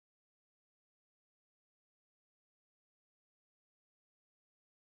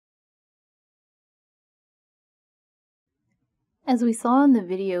As we saw in the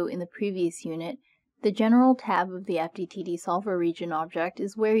video in the previous unit, the General tab of the FDTD Solver Region object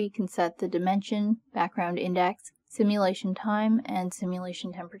is where you can set the dimension, background index, simulation time, and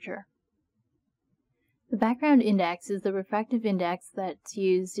simulation temperature. The background index is the refractive index that's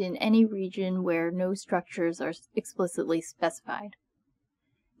used in any region where no structures are explicitly specified.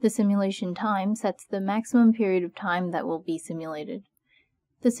 The simulation time sets the maximum period of time that will be simulated.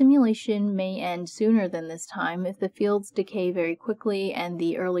 The simulation may end sooner than this time if the fields decay very quickly and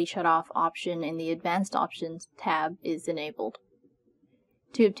the early shutoff option in the Advanced Options tab is enabled.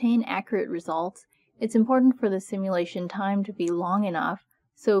 To obtain accurate results, it's important for the simulation time to be long enough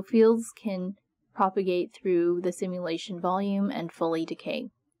so fields can propagate through the simulation volume and fully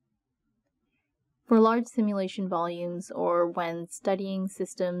decay. For large simulation volumes, or when studying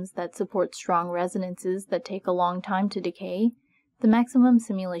systems that support strong resonances that take a long time to decay, the maximum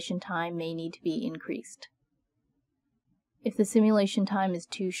simulation time may need to be increased. If the simulation time is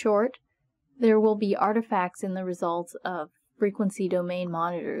too short, there will be artifacts in the results of frequency domain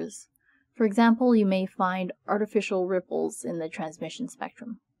monitors. For example, you may find artificial ripples in the transmission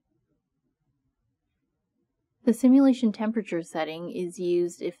spectrum. The simulation temperature setting is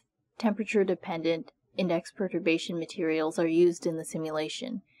used if temperature-dependent index perturbation materials are used in the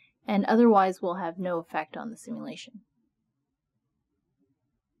simulation, and otherwise will have no effect on the simulation.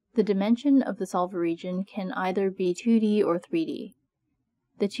 The dimension of the solver region can either be 2D or 3D.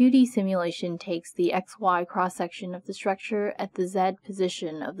 The 2D simulation takes the XY cross-section of the structure at the Z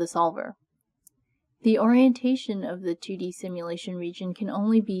position of the solver. The orientation of the 2D simulation region can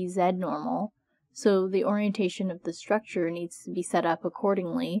only be Z normal, so the orientation of the structure needs to be set up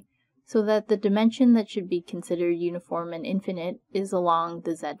accordingly so that the dimension that should be considered uniform and infinite is along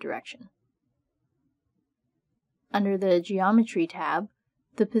the Z direction. Under the Geometry tab,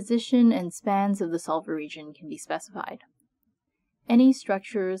 the position and spans of the solver region can be specified. Any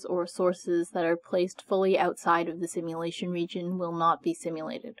structures or sources that are placed fully outside of the simulation region will not be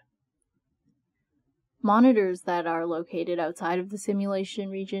simulated. Monitors that are located outside of the simulation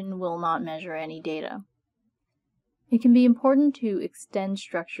region will not measure any data. It can be important to extend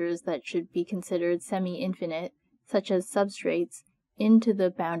structures that should be considered semi-infinite, such as substrates, into the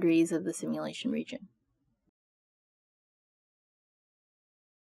boundaries of the simulation region.